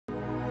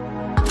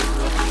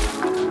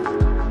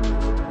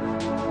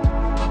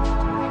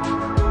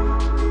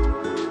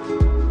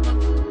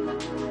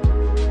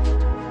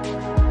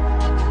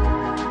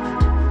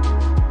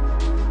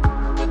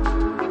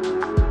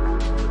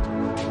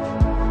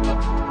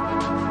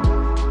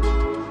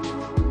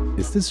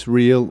Is this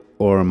real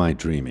or am I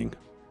dreaming?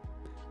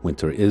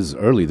 Winter is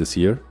early this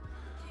year.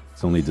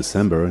 It's only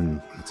December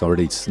and it's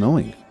already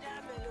snowing.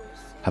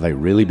 Have I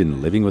really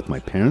been living with my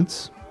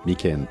parents,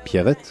 Mika and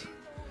Pierrette?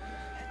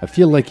 I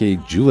feel like a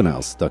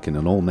juvenile stuck in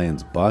an old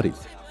man's body.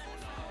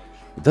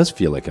 It does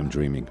feel like I'm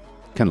dreaming,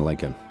 kind of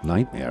like a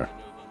nightmare.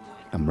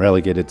 I'm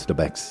relegated to the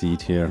back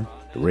seat here,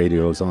 the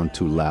radio's on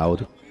too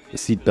loud, the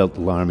seatbelt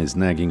alarm is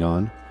nagging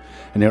on,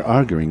 and they're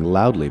arguing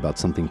loudly about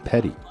something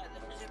petty.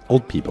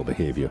 Old people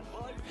behavior.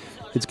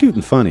 It's cute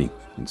and funny,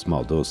 in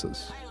small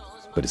doses.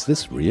 But is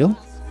this real?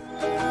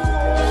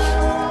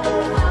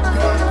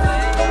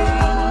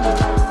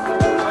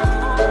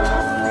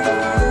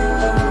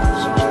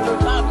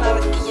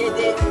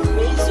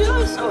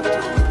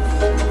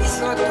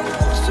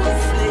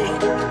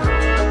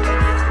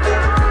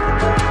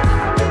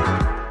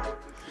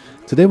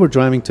 Today we're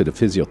driving to the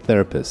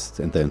physiotherapist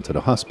and then to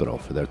the hospital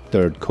for their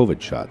third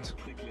COVID shot.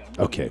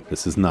 Okay,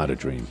 this is not a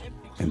dream,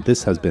 and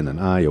this has been an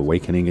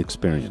eye-awakening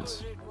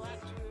experience.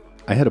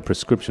 I had a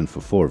prescription for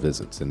 4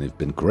 visits and they've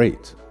been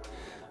great.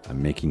 I'm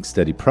making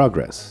steady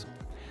progress.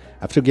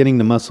 After getting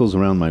the muscles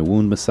around my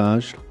wound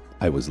massaged,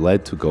 I was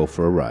led to go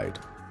for a ride.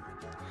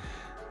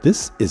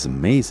 This is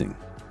amazing.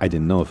 I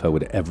didn't know if I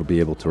would ever be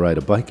able to ride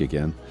a bike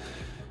again,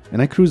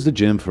 and I cruised the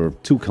gym for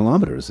 2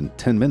 kilometers in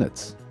 10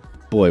 minutes.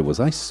 Boy, was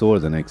I sore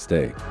the next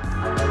day.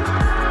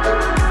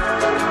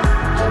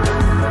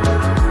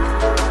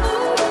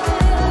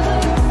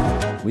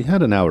 We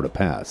had an hour to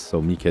pass,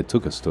 so Mika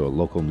took us to a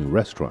local new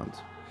restaurant.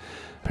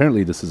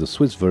 Apparently this is a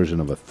Swiss version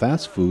of a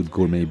fast food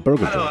gourmet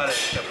burger joint.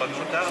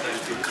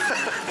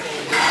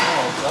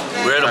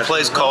 We're at a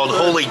place called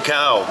Holy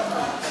Cow.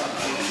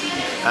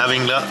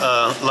 Having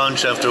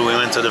lunch after we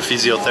went to the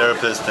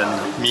physiotherapist,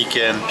 and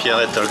Mika and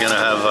Pierrette are gonna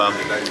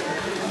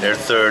have their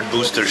 3rd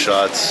booster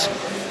shots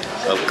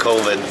of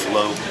COVID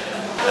flu.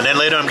 And then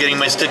later I'm getting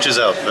my stitches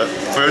out. But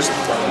first,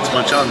 let's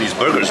munch on. These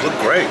burgers look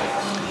great.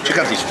 Check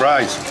out these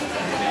fries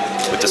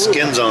with the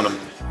skins on them.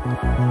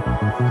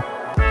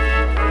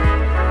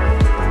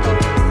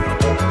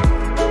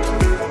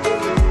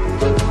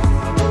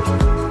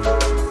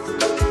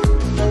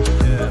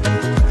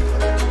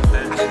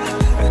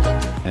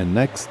 And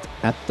next,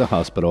 at the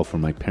hospital for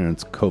my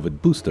parents'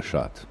 COVID booster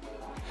shot.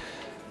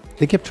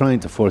 They kept trying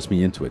to force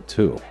me into it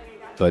too,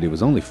 but it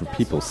was only for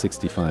people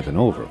 65 and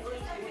over.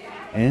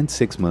 And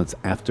 6 months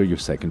after your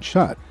 2nd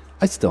shot.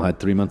 I still had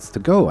 3 months to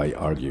go, I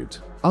argued.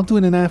 I'll do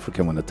it in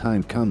Africa when the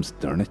time comes,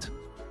 darn it.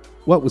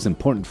 What was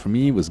important for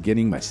me was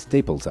getting my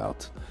staples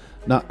out,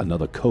 not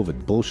another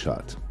COVID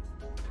bullshot.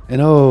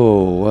 And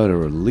oh, what a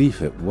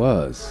relief it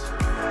was.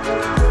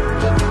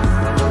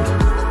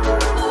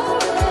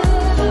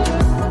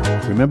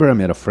 Remember I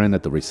met a friend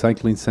at the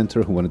recycling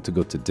center who wanted to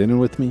go to dinner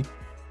with me?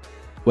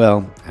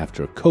 Well,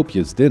 after a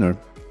copious dinner,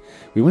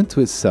 we went to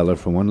his cellar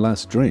for one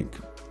last drink.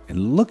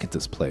 And look at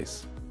this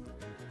place.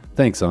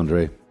 Thanks,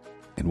 Andre.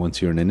 And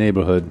once you're in a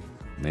neighborhood,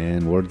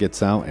 man, word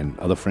gets out and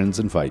other friends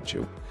invite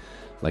you.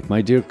 Like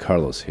my dear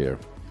Carlos here.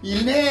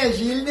 Il neige,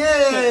 il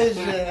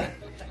neige!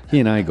 He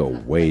and I go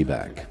way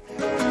back.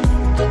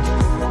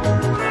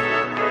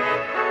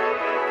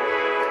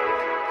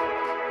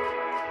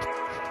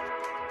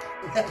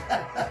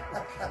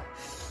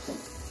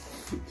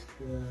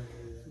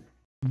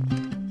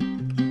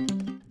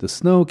 The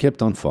snow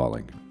kept on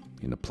falling,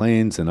 in the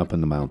plains and up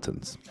in the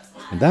mountains.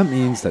 And that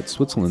means that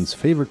Switzerland's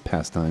favorite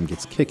pastime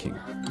gets kicking.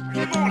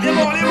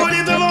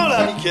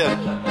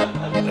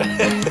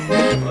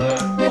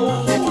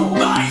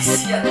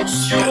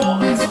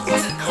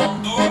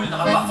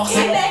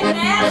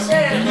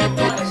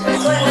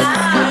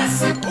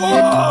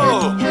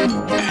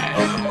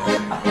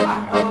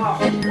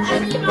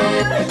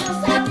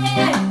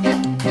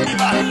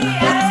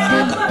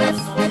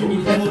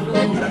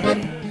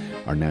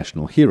 Our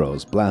national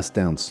heroes blast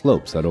down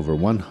slopes at over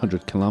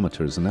 100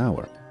 kilometers an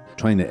hour,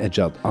 trying to edge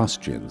out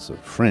Austrians or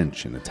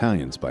French and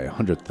Italians by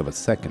 1/100 of a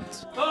second.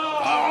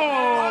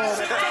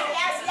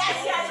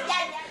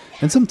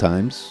 And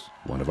sometimes,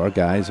 one of our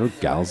guys or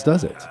gals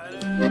does it.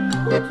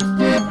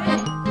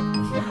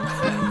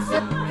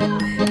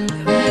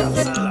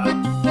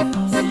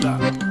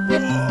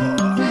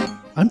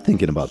 I'm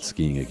thinking about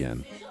skiing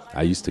again.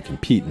 I used to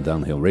compete in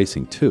downhill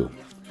racing too.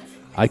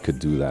 I could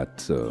do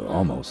that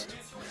almost.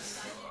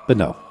 But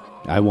no,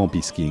 I won't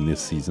be skiing this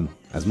season,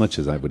 as much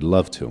as I would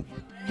love to.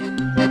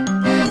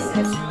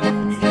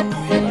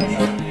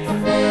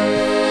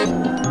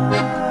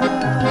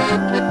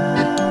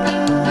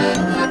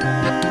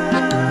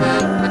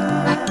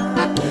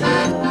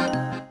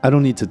 I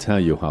don't need to tell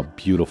you how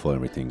beautiful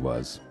everything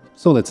was,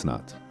 so let's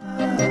not.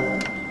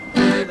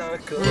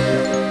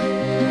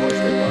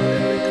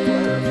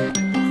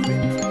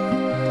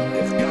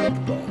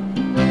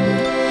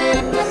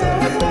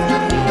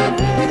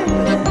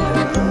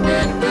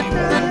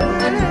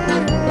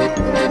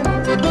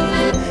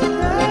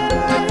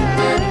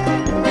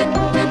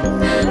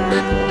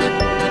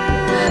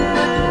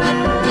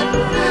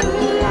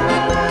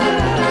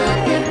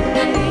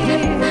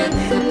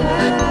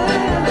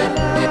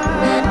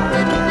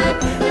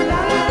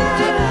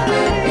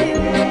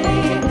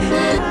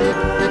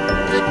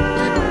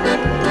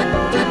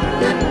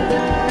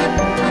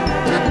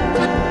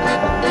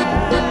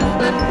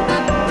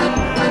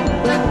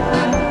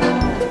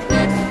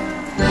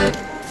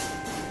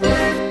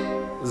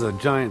 is a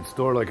giant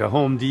store, like a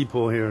Home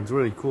Depot here. It's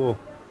really cool.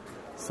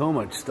 So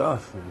much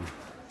stuff. Man.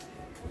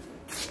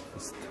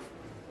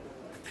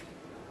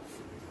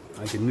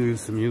 I could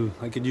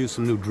use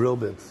some new drill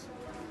bits.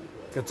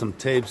 Got some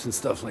tapes and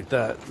stuff like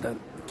that I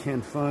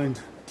can't find.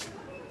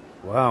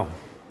 Wow.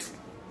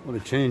 What a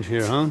change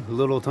here, huh?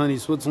 Little tiny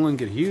Switzerland,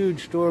 get a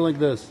huge store like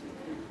this.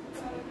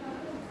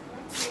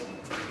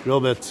 Drill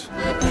bits.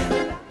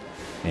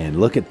 And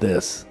look at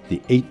this, the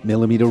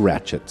 8mm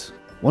ratchet.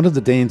 One of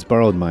the Danes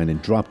borrowed mine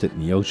and dropped it in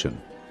the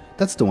ocean.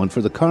 That's the one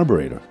for the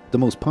carburetor, the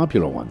most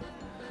popular one.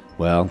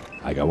 Well,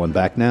 I got one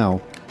back now.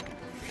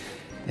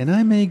 And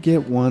I may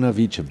get one of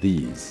each of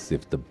these,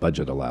 if the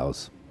budget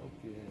allows.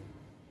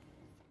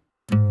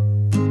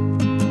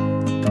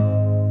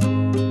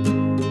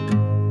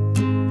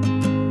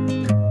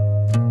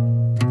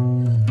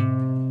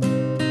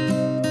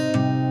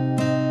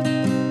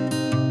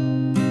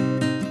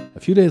 A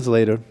few days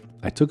later,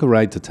 I took a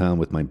ride to town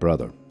with my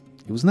brother.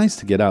 It was nice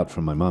to get out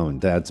from my mom and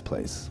dad's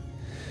place.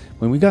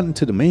 When we got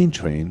into the main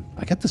train,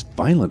 I got this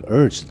violent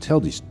urge to tell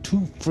these two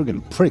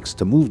friggin' pricks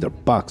to move their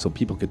box so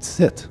people could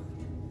sit.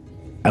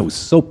 I was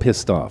so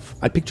pissed off.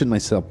 I pictured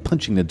myself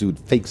punching the dude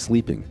fake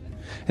sleeping.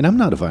 And I'm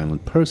not a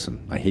violent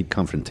person. I hate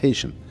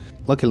confrontation.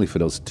 Luckily for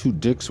those two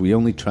dicks, we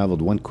only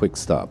traveled one quick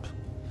stop.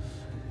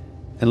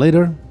 And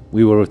later,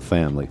 we were with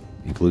family,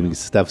 including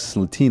Steph's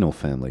Latino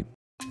family.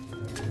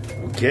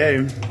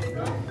 Okay,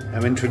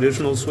 having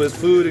traditional Swiss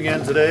food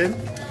again today.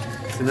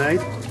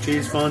 Tonight,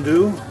 cheese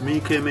fondue.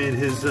 Mika made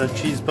his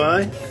cheese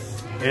pie.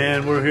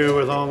 And we're here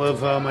with all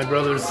of my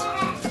brother's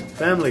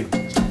family.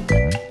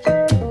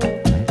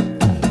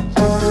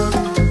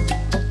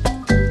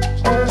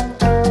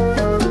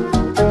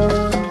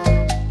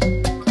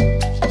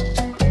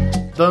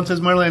 Entonces,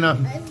 Marlena,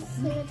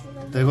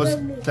 ¿te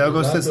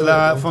gusta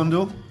la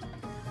fondue?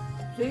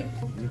 Sí,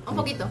 un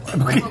poquito.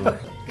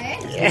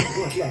 ¿Qué?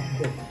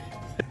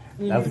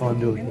 La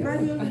fondue.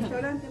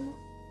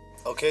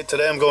 Okay,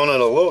 today I'm going on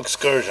a little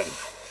excursion.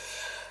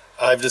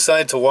 I've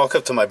decided to walk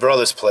up to my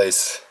brother's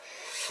place.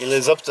 He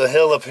lives up the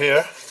hill up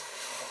here.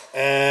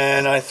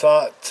 And I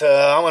thought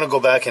I want to go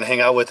back and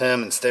hang out with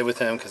him and stay with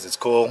him because it's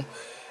cool.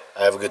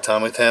 I have a good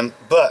time with him.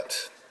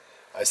 But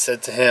I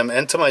said to him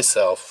and to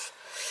myself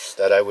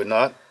that I would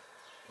not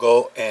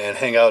go and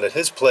hang out at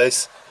his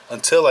place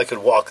until I could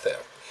walk there.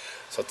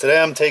 So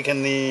today I'm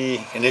taking the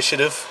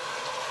initiative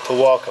to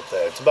walk up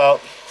there. It's about,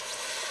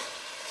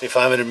 say,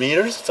 500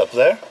 meters. It's up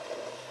there.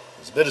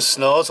 There's a bit of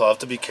snow, so I'll have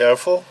to be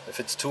careful. If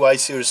it's too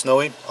icy or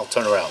snowy, I'll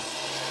turn around.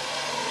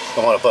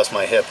 Don't want to bust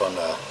my hip on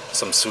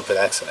some stupid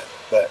accident.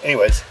 But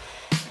anyways,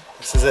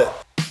 this is it.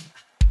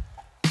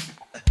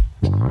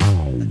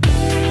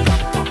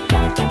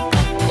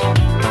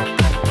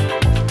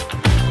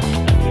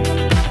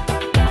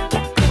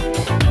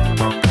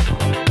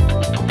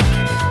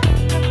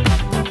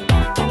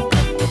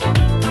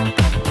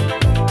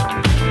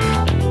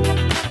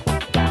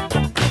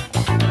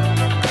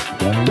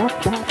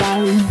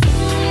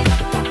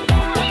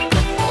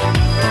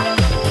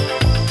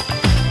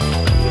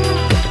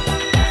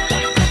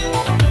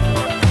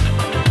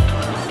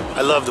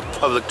 I love the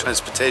public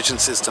transportation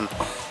system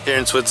here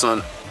in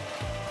Switzerland.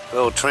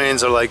 Little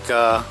trains are like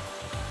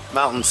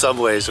mountain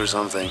subways or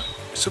something.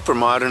 Super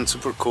modern,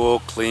 super cool,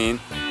 clean.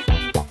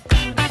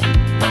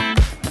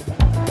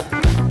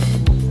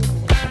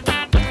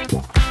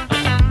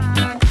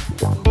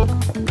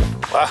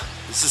 Wow,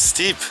 this is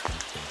steep.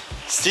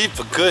 Steep,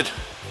 but good.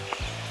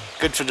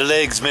 Good for the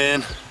legs,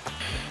 man.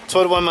 It's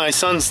what one of my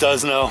sons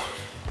does now.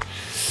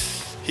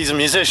 He's a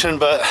musician,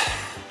 but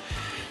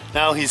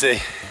now he's a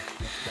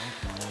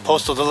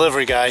postal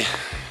delivery guy.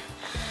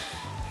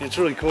 It's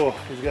really cool.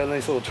 He's got a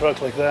nice little truck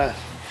like that.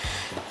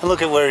 And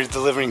look at where he's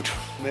delivering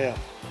mail.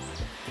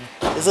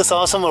 Is this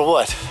awesome or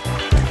what?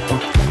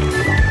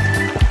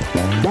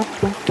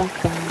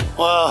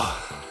 Wow.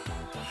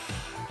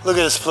 Look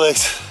at this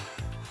place.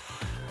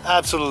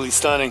 Absolutely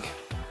stunning.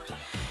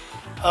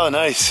 Oh,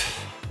 nice.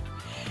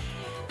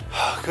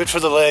 Good for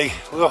the leg.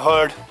 A little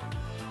hard,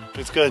 but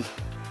it's good.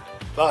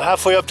 About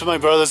halfway up to my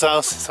brother's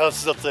house. His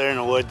house is up there in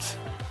the woods,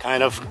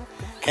 kind of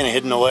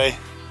hidden away.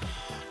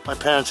 My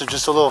parents are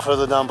just a little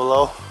further down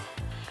below.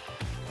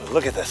 But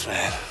look at this,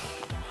 man.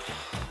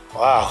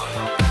 Wow.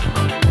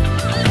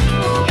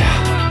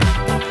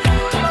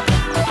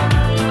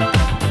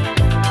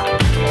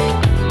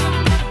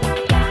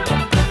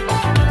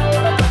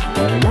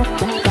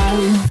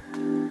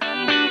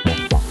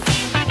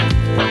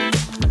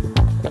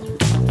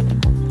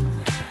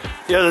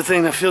 The other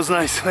thing that feels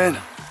nice, man,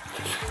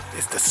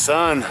 is the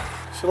sun.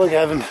 I feel like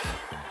I haven't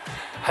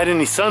had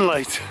any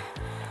sunlight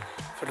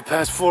for the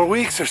past 4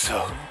 weeks or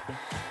so.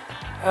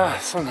 Ah,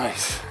 so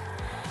nice.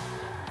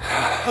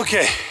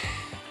 Okay,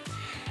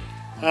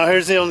 now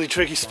here's the only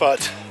tricky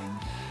spot.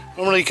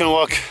 Normally you can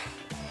walk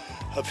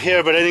up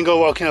here, but I didn't go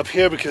walking up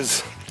here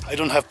because I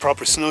don't have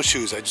proper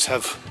snowshoes. I just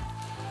have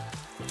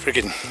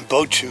freaking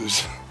boat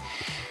shoes.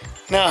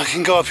 Now I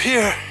can go up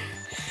here.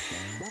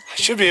 I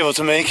should be able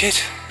to make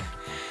it.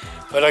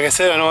 But like I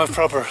said, I don't have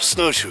proper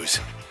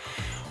snowshoes.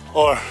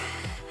 Or I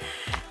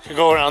could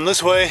go around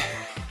this way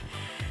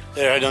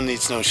There, I don't need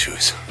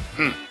snowshoes.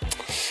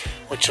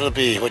 What shall it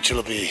be? What shall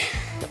it be?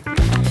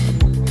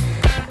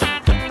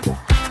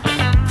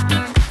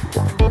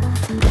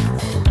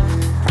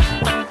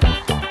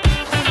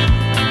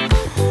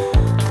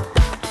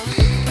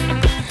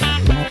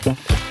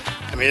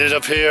 I made it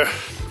up here.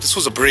 This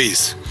was a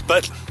breeze,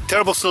 but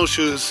terrible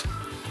snowshoes,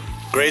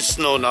 great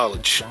snow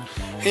knowledge.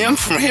 Hey, I'm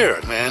from here,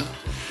 man.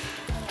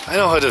 I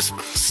know how the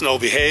snow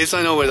behaves.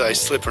 I know whether I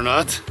slip or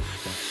not.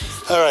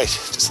 All right,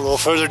 just a little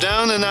further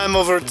down and I'm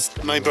over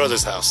at my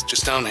brother's house,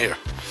 just down here.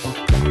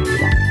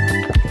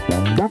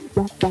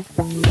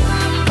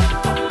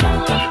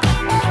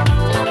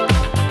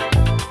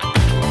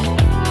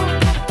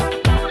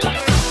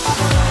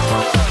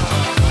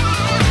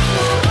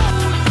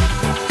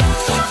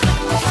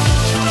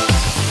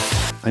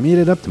 I made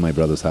it up to my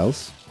brother's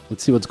house.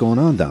 Let's see what's going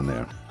on down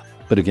there.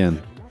 But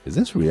again, is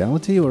this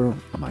reality or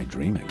am I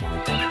dreaming?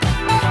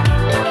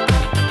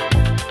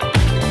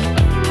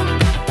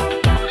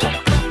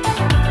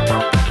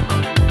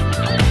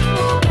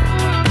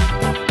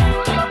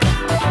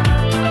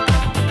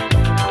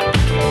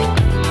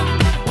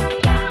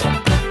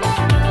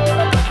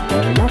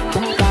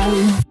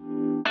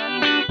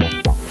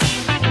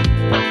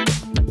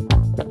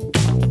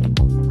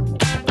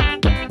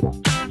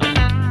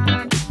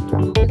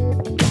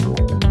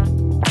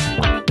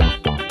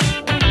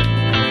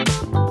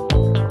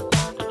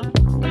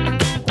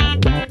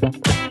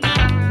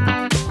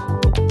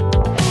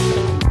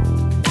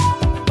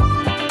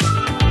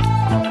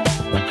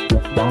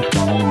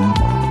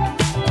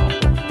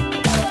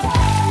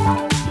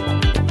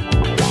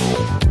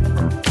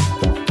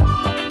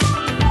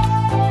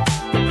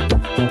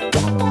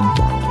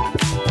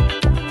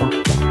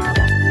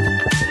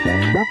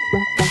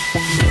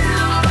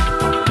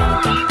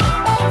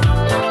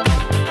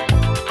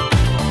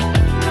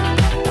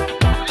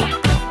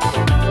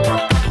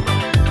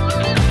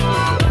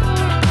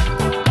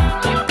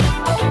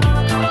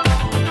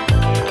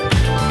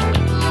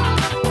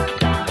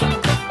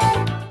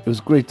 It was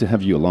great to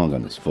have you along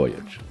on this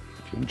voyage.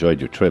 If you enjoyed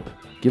your trip,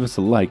 give us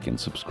a like and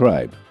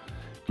subscribe.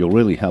 You'll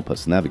really help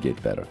us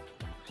navigate better.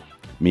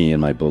 Me and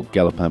my boat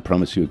Galopin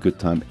promise you a good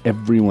time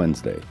every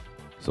Wednesday,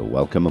 so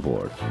welcome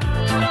aboard.